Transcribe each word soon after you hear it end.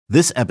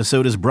This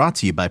episode is brought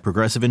to you by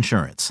Progressive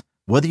Insurance.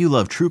 Whether you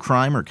love true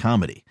crime or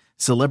comedy,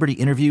 celebrity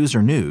interviews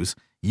or news,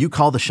 you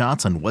call the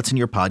shots on what's in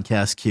your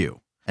podcast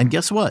queue. And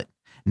guess what?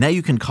 Now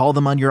you can call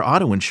them on your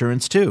auto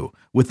insurance too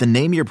with the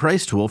Name Your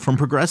Price tool from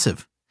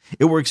Progressive.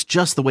 It works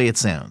just the way it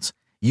sounds.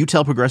 You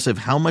tell Progressive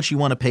how much you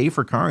want to pay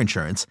for car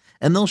insurance,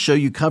 and they'll show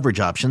you coverage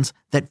options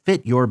that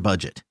fit your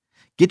budget.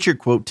 Get your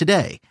quote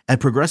today at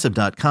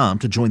Progressive.com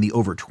to join the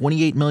over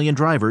 28 million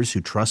drivers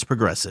who trust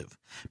Progressive.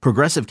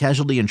 Progressive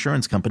Casualty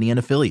Insurance Company and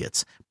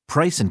Affiliates.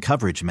 Price and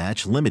coverage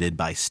match limited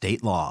by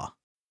state law.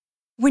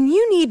 When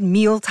you need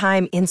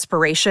mealtime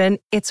inspiration,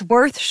 it's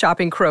worth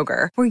shopping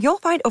Kroger, where you'll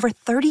find over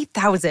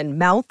 30,000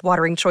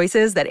 mouth-watering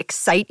choices that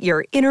excite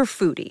your inner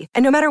foodie.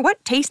 And no matter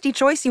what tasty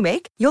choice you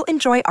make, you'll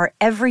enjoy our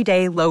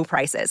everyday low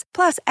prices,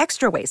 plus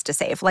extra ways to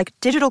save, like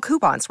digital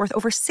coupons worth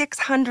over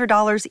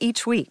 $600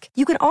 each week.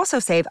 You can also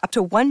save up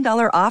to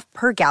 $1 off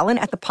per gallon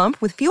at the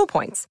pump with fuel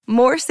points.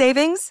 More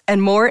savings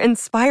and more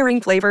inspiring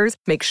flavors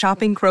make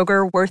shopping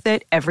Kroger worth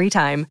it every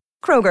time.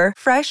 Kroger,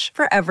 fresh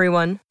for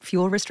everyone.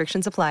 Fuel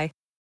restrictions apply.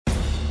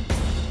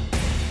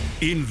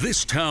 In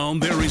this town,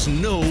 there is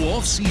no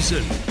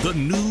off-season. The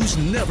news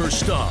never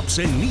stops,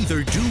 and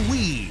neither do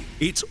we.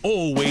 It's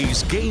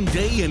always game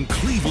day in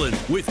Cleveland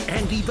with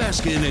Andy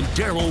Baskin and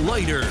Daryl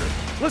Leiter.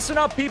 Listen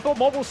up, people.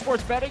 Mobile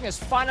sports betting is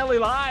finally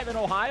live in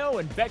Ohio,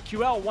 and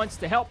BetQL wants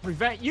to help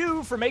prevent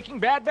you from making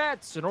bad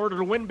bets. In order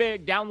to win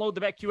big, download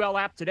the BetQL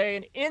app today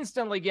and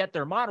instantly get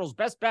their models,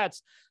 best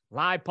bets,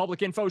 live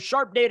public info,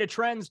 sharp data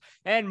trends,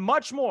 and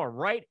much more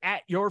right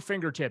at your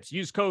fingertips.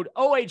 Use code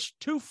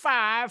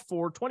OH25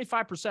 for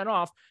 25%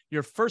 off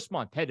your first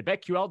month. Head to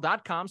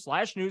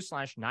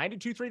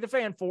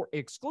BetQL.com/news/923TheFan for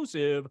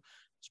exclusive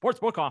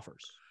sportsbook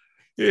offers.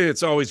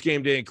 It's always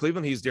game day in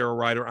Cleveland. He's Daryl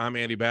Ryder. I'm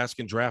Andy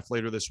Baskin. Draft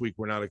later this week.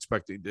 We're not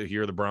expecting to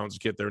hear the Browns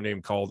get their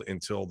name called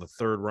until the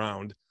third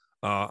round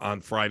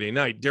on Friday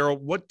night. Daryl,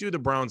 what do the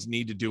Browns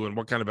need to do, and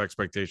what kind of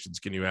expectations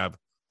can you have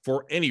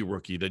for any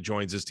rookie that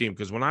joins this team?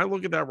 Because when I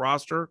look at that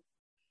roster,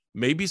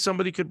 maybe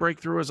somebody could break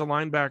through as a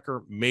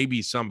linebacker.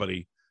 Maybe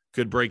somebody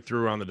could break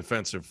through on the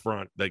defensive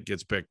front that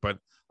gets picked. But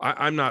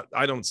I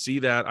don't see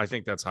that. I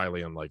think that's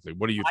highly unlikely.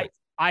 What do you think?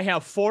 I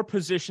have four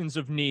positions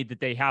of need that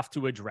they have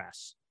to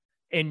address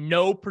in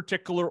no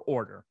particular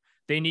order.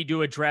 They need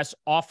to address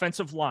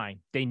offensive line.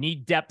 They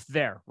need depth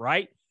there,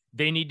 right?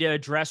 They need to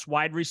address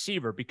wide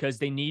receiver because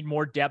they need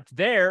more depth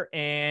there.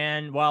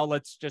 And, well,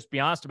 let's just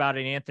be honest about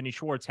it. Anthony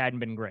Schwartz hadn't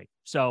been great.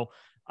 So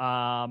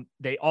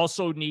they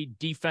also need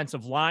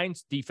defensive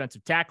lines,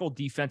 defensive tackle,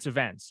 defensive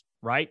ends,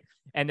 right?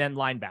 And then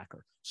linebacker.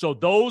 So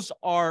those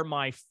are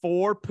my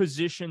four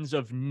positions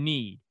of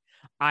need.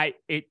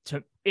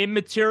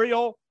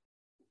 Immaterial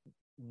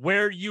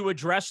where you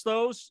address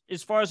those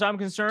as far as I'm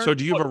concerned. So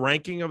do you have a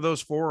ranking of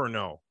those four or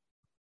no?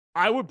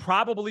 I would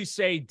probably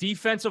say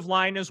defensive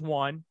line is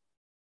one.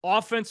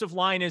 Offensive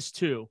line is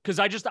two, because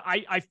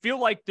I feel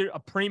like a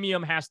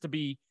premium has to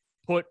be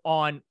put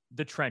on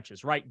the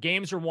trenches, right?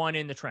 Games are won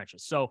in the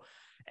trenches. So,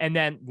 and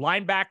then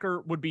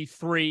linebacker would be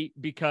three,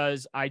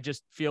 because I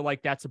just feel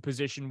like that's a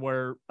position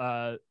where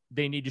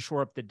they need to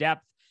shore up the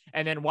depth.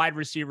 And then wide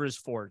receiver is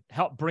four.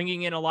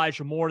 Bringing in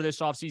Elijah Moore this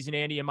offseason,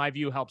 Andy, in my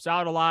view, helps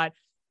out a lot.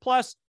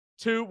 Plus,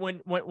 two,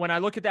 when I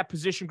look at that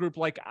position group,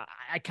 like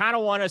I kind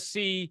of want to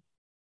see,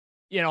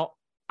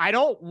 I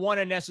don't want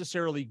to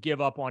necessarily give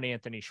up on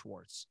Anthony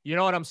Schwartz. You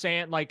know what I'm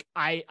saying? Like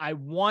I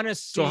want to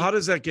see. So how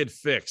does that get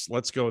fixed?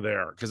 Let's go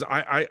there. Because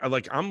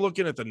I'm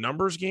looking at the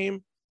numbers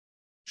game.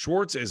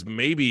 Schwartz is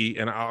maybe,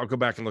 and I'll go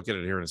back and look at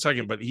it here in a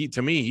second, but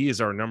he is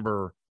our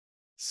number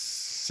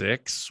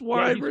 6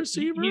 wide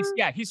receiver.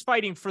 He's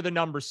fighting for the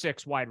number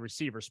 6 wide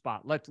receiver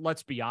spot.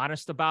 Let's be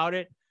honest about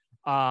it.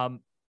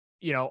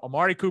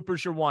 Amari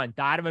Cooper's your 1.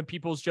 Donovan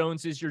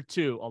Peoples-Jones is your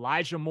 2.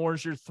 Elijah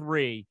Moore's your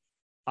 3.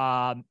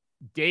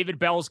 David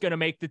Bell's going to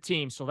make the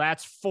team, so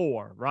that's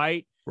 4,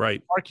 right?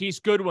 Right. Marquise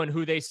Goodwin,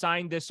 who they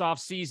signed this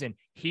offseason,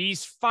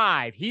 he's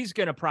 5. He's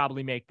going to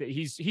probably make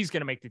he's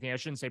going to make the team. I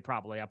shouldn't say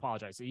probably. I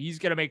apologize. He's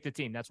going to make the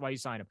team. That's why you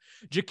signed him.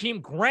 Jakeem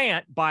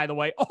Grant, by the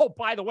way,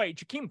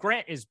 Jakeem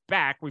Grant is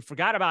back. We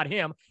forgot about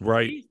him.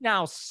 Right. He's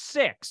now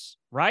 6,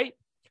 right?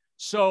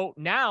 So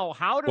now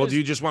do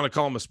you just want to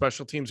call him a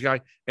special teams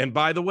guy? And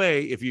by the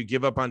way, if you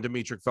give up on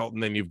Demetric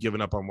Felton, then you've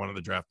given up on one of the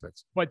draft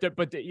picks. But that's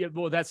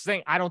the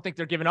thing. I don't think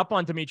they're giving up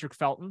on Demetric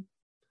Felton.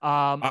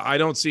 I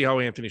don't see how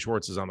Anthony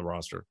Schwartz is on the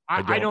roster.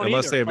 I don't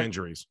unless they have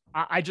injuries.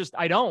 I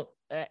don't.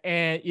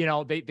 And,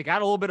 they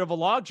got a little bit of a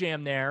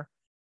logjam there.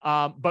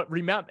 But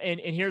remember, and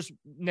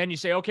then you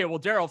say, okay, well,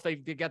 Daryl, if they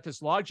get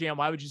this logjam,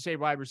 why would you say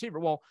wide receiver?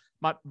 Well,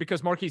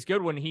 because Marquise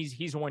Goodwin,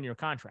 he's a 1-year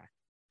contract.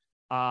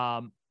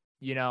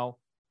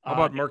 How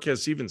about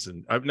Marquez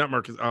Stevenson? Not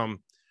Marquez.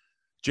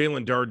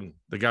 Jalen Darden,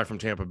 the guy from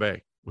Tampa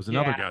Bay, was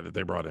another guy that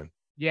they brought in.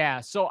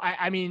 Yeah. So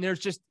I mean,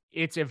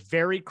 it's a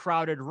very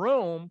crowded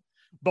room.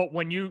 But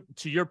when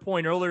to your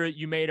point earlier,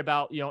 you made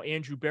about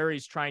Andrew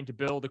Berry's trying to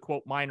build a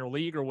quote minor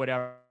league or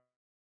whatever.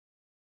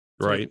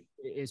 Right.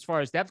 So as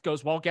far as depth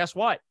goes, well, guess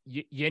what?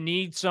 You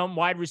need some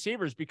wide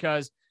receivers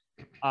because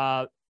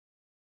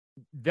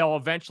they'll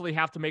eventually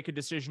have to make a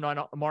decision on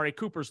Amari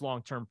Cooper's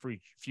long-term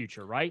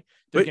future, right?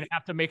 They're going to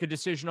have to make a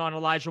decision on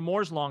Elijah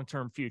Moore's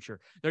long-term future.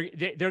 They're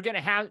going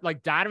to have,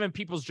 like, Donovan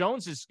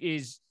Peoples-Jones is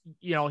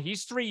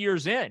he's 3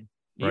 years in.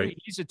 Right.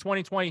 He's a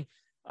 2020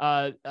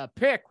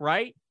 pick,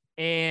 right?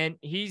 And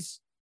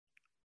he's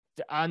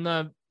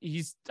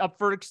up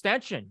for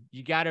extension.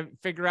 You got to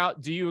figure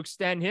out, do you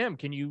extend him?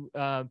 Can you,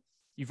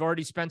 you've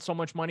already spent so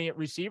much money at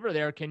receiver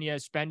there. Can you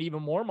spend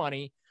even more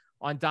money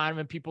on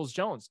Donovan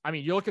Peoples-Jones? I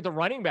mean, you look at the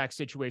running back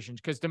situations,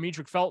 because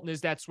Demetric Felton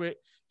is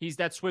he's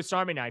that Swiss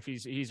Army knife.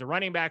 He's a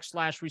running back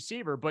 /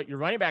 receiver, but your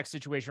running back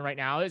situation right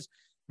now is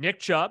Nick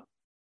Chubb,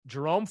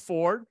 Jerome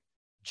Ford,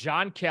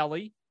 John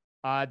Kelly.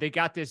 They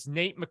got this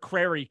Nate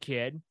McCrary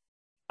kid.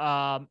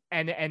 And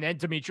then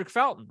Demetric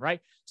Felton, right?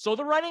 So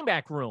the running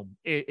back room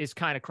is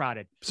kind of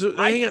crowded. So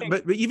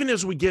but even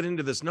as we get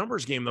into this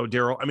numbers game, though,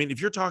 Daryl, I mean, if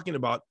you're talking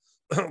about,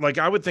 like,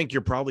 I would think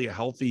you're probably a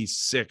healthy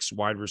 6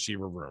 wide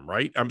receiver room,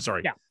 right? I'm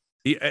sorry. Yeah.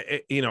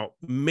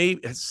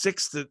 Maybe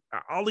 6th.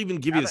 I'll even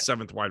give you the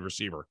 7th wide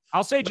receiver.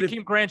 I'll say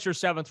Jakeem Grant's your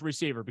 7th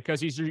receiver because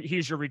he's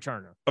your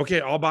returner.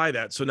 Okay, I'll buy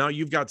that. So now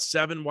you've got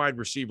 7 wide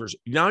receivers.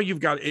 Now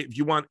you've got, if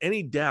you want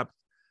any depth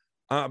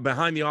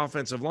behind the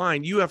offensive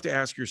line, you have to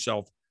ask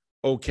yourself,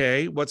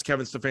 okay, what's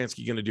Kevin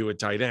Stefanski going to do at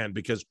tight end?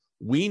 Because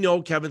we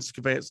know Kevin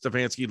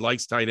Stefanski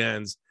likes tight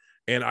ends,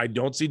 and I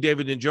don't see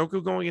David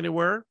Njoku going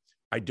anywhere.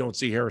 I don't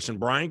see Harrison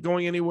Bryant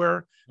going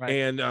anywhere. Right.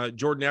 And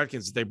Jordan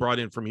Atkins, they brought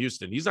in from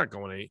Houston, he's not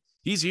going any.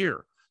 He's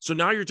here. So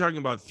now you're talking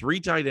about 3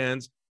 tight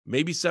ends,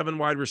 maybe 7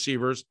 wide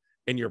receivers,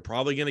 and you're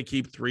probably going to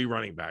keep 3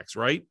 running backs,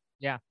 right?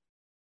 Yeah.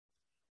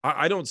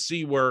 I don't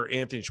see where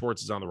Anthony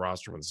Schwartz is on the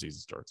roster when the season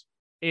starts.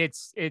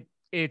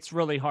 It's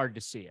really hard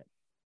to see it.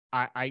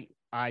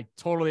 I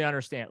totally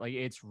understand. Like,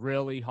 it's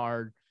really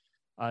hard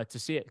to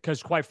see it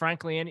because, quite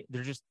frankly, Andy,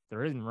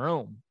 there isn't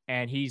room,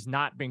 and he's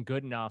not been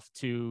good enough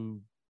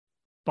to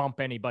bump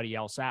anybody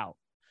else out.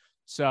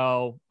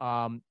 So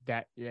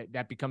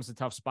that becomes a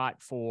tough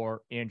spot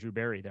for Andrew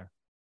Berry there.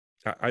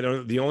 I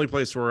don't. The only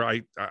place where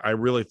I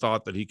really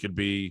thought that he could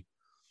be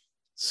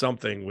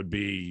something would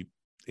be,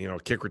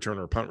 kick returner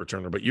or punt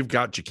returner. But you've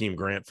got Jakeem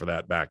Grant for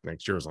that back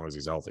next year as long as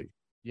he's healthy.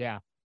 Yeah,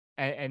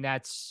 and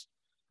that's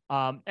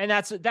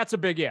a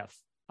big if.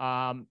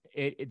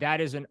 That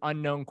is an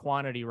unknown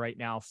quantity right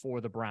now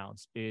for the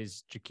Browns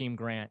is Jakeem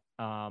Grant.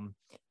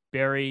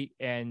 Berry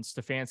and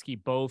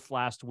Stefanski both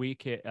last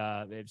week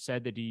have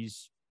said that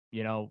he's,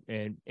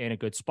 in a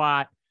good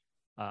spot.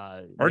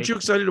 Aren't you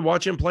excited to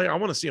watch him play? I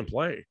want to see him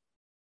play.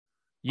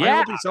 Yeah. I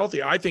hope he's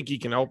healthy. I think he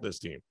can help this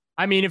team.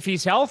 I mean, if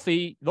he's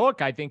healthy,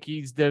 look, I think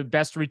he's the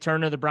best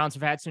returner the Browns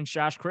have had since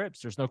Josh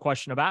Cribbs. There's no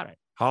question about it.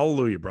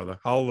 Hallelujah, brother.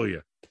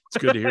 Hallelujah. It's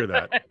good to hear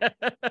that.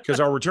 Because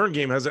our return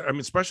game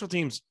special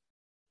teams,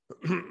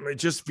 it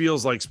just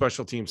feels like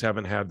special teams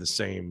haven't had the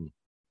same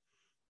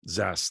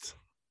zest.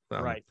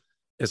 Right.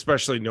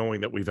 Especially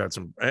knowing that we've had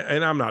some,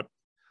 and I'm not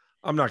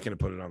going to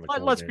put it on the.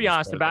 Let's be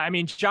honest about it. I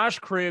mean, Josh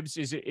Cribbs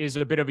is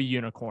a bit of a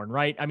unicorn,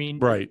 right? I mean,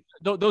 right.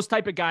 Those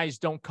type of guys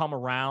don't come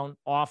around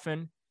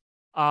often.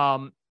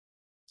 But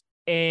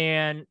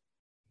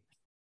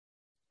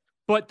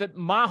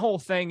my whole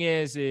thing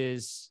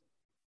is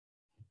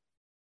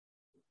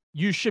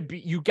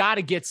you got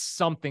to get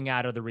something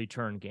out of the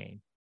return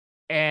game.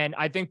 And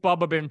I think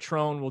Bubba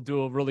Bentrone will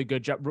do a really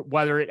good job,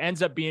 whether it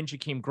ends up being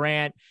Jakeem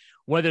Grant,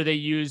 whether they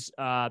use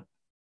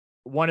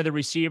one of the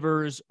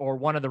receivers or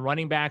one of the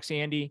running backs,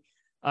 Andy,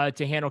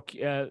 to handle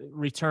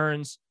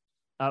returns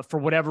for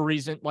whatever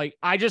reason. Like,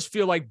 I just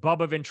feel like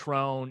Bubba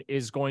Ventrone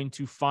is going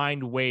to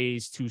find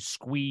ways to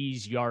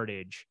squeeze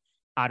yardage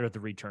out of the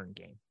return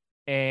game.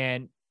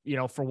 And,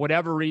 for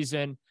whatever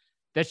reason,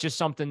 that's just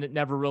something that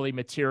never really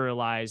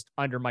materialized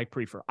under Mike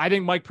Prefer. I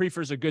think Mike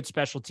Prefer is a good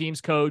special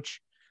teams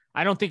coach.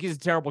 I don't think he's a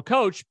terrible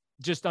coach.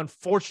 Just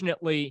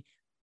unfortunately,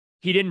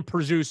 he didn't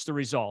produce the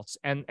results.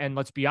 And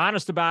let's be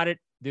honest about it.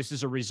 This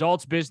is a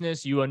results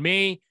business. You and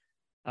me,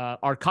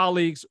 our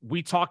colleagues,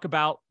 we talk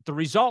about the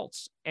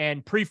results.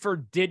 And Prefer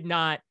did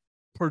not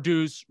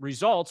produce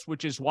results,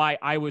 which is why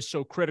I was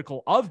so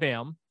critical of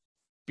him,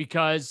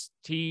 because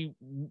he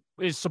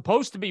is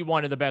supposed to be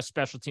one of the best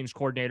special teams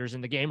coordinators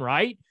in the game,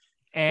 right?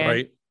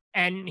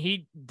 And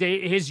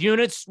his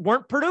units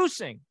weren't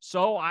producing.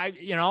 So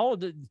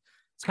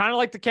it's kind of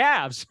like the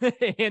Cavs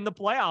in the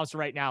playoffs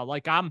right now.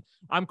 Like, I'm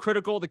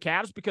critical of the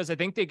Cavs because I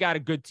think they got a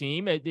good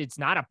team. It's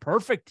not a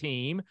perfect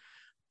team,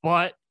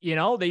 but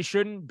they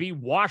shouldn't be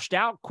washed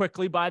out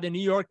quickly by the New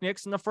York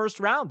Knicks in the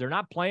first round. They're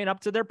not playing up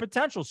to their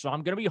potential. So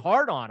I'm going to be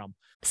hard on them.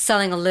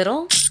 Selling a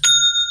little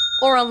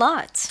or a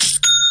lot?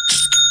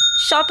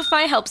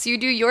 Shopify helps you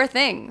do your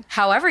thing,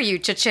 however you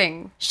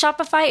cha-ching.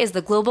 Shopify is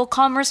the global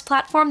commerce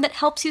platform that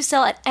helps you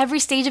sell at every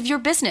stage of your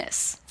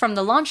business. From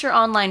the launch your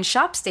online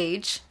shop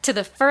stage, to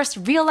the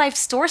first real-life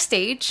store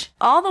stage,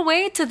 all the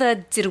way to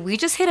the did we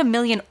just hit 1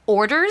 million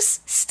orders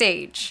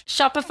stage.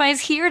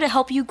 Shopify's here to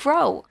help you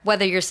grow.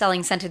 Whether you're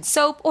selling scented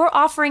soap or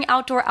offering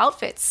outdoor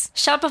outfits,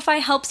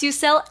 Shopify helps you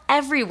sell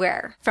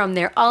everywhere. From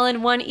their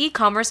all-in-one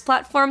e-commerce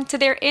platform to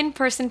their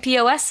in-person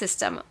POS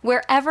system,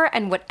 wherever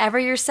and whatever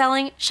you're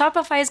selling,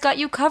 Shopify's got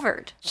you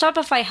covered.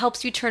 Shopify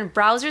helps you turn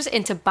browsers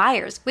into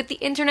buyers with the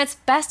internet's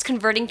best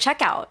converting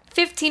checkout,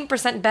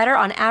 15% better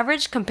on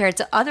average compared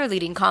to other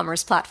leading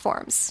commerce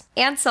platforms.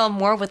 And sell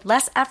more with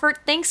less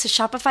effort thanks to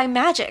Shopify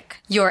Magic,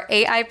 your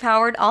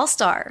AI-powered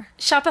all-star.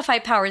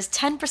 Shopify powers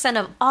 10%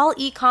 of all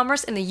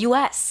e-commerce in the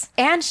US.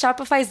 And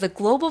Shopify is the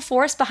global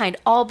force behind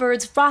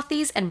Allbirds,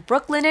 Rothy's, and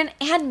Brooklinen,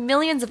 and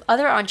millions of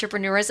other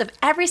entrepreneurs of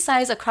every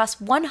size across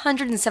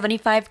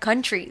 175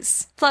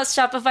 countries. Plus,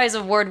 Shopify's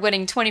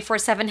award-winning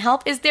 24/7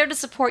 help is there to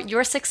support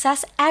your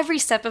success every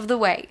step of the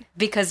way.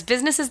 Because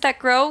businesses that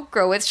grow,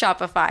 grow with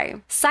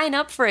Shopify. Sign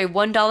up for a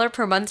 $1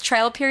 per month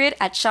trial period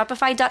at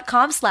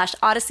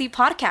shopify.com/Odyssey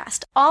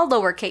Podcast, all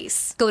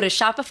lowercase. Go to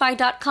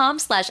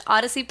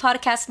shopify.com/Odyssey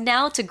Podcast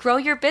now to grow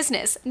your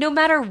business, no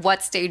matter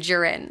what stage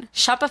you're in.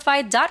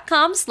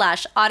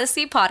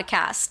 Shopify.com/Odyssey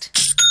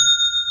Podcast.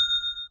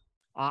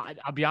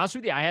 I'll be honest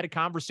with you. I had a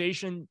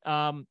conversation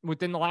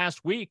within the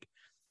last week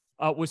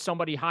with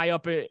somebody high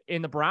up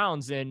in the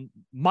Browns, and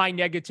my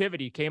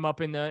negativity came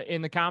up in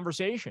the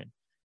conversation.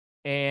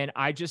 And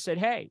I just said,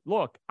 hey,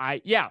 look,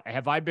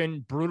 have I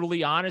been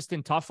brutally honest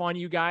and tough on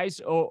you guys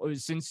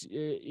since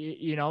there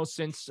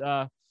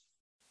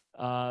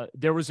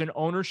was an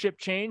ownership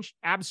change?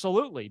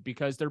 Absolutely,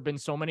 because there've been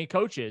so many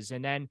coaches,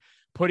 and then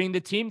putting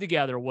the team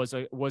together was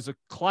a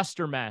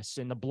cluster mess,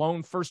 and the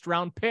blown first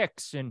round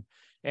picks and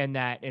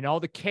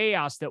all the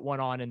chaos that went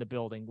on in the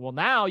building. Well,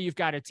 now you've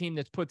got a team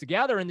that's put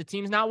together and the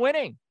team's not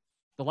winning.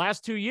 The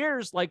last 2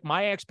 years, like,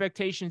 my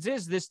expectations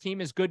is this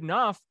team is good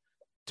enough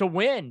to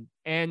win.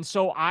 And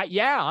so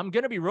I'm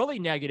going to be really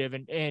negative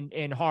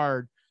and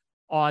hard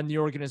on the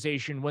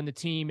organization when the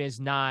team is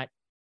not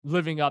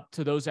living up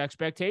to those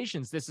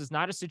expectations. This is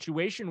not a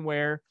situation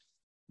where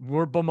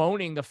we're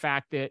bemoaning the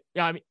fact that,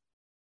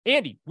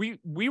 Andy, we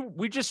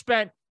just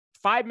spent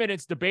 5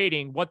 minutes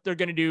debating what they're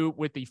going to do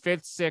with the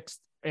 5th, 6th,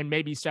 and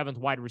maybe 7th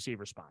wide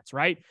receiver spots,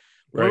 right?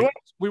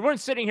 We weren't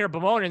sitting here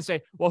bemoaning and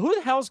say, well, who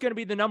the hell is going to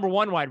be the number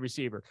 1 wide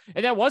receiver?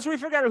 And then once we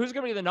figure out who's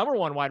going to be the number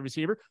 1 wide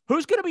receiver,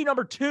 who's going to be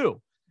number 2?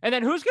 And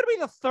then who's going to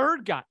be the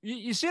 3rd guy?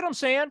 You see what I'm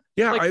saying?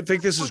 Yeah, I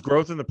think this is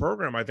growth in the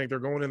program. I think they're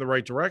going in the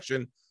right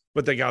direction,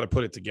 but they got to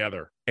put it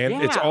together. And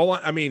it's all,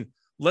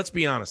 let's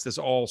be honest, this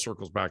all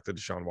circles back to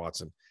Deshaun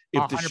Watson.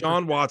 If 100%.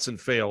 Deshaun Watson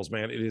fails,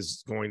 man, it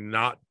is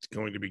not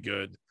going to be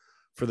good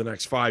for the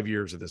next 5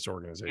 years of this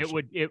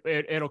organization.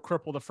 It'll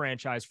cripple the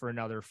franchise for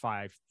another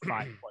 5+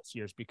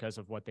 years because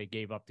of what they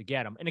gave up to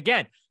get him. And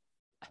again,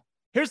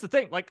 here's the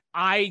thing. Like,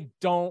 I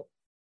don't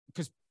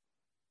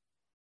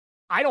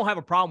have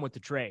a problem with the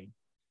trade.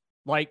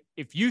 Like,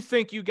 if you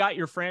think you got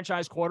your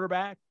franchise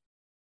quarterback,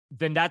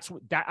 then that's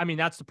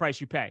the price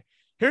you pay.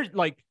 Here's,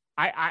 like,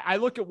 I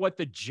look at what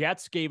the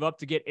Jets gave up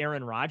to get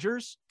Aaron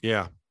Rodgers.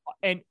 Yeah.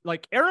 And,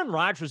 like, Aaron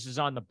Rodgers is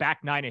on the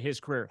back 9 of his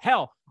career.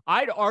 Hell,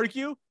 I'd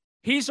argue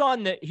he's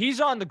on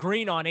the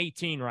green on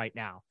 18 right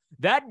now.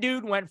 That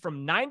dude went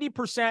from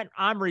 90%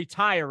 I'm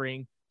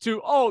retiring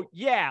to, oh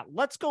yeah,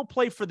 let's go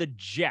play for the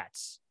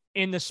Jets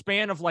in the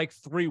span of like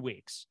 3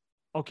 weeks.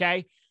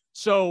 Okay.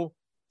 So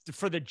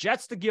for the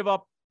Jets to give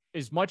up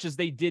as much as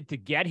they did to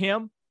get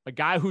him, a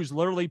guy who's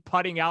literally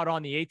putting out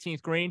on the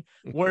 18th green.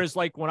 Whereas,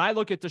 like, when I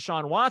look at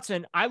Deshaun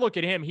Watson, I look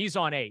at him, he's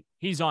on 8,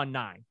 he's on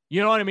 9.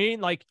 You know what I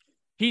mean? Like,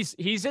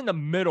 he's in the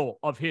middle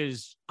of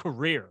his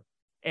career.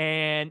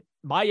 And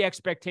my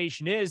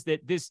expectation is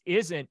that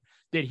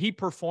that he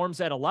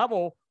performs at a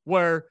level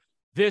where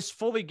this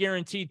fully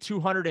guaranteed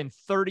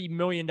 $230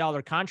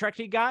 million contract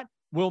he got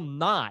will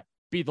not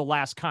be the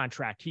last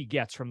contract he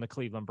gets from the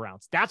Cleveland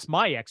Browns. That's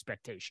my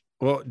expectation.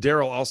 Well,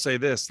 Daryl, I'll say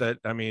this, that,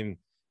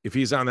 if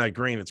he's on that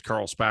green, it's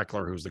Carl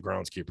Spackler, who's the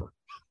groundskeeper.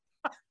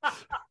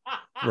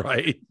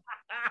 Right?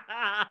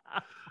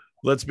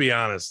 Let's be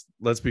honest.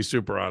 Let's be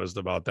super honest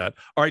about that.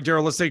 All right,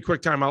 Daryl, let's take a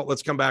quick time out.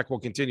 Let's come back. We'll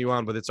continue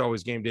on, but it's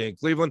always game day in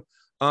Cleveland.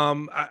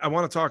 I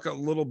want to talk a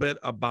little bit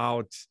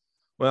about,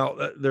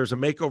 there's a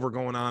makeover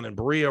going on in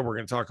Berea. We're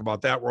going to talk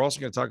about that. We're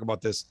also going to talk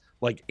about this,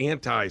 like,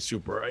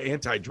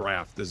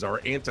 anti-draft. This is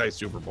our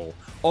anti-Super Bowl.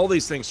 All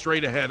these things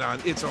straight ahead on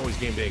It's Always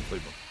Game Day in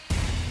Cleveland.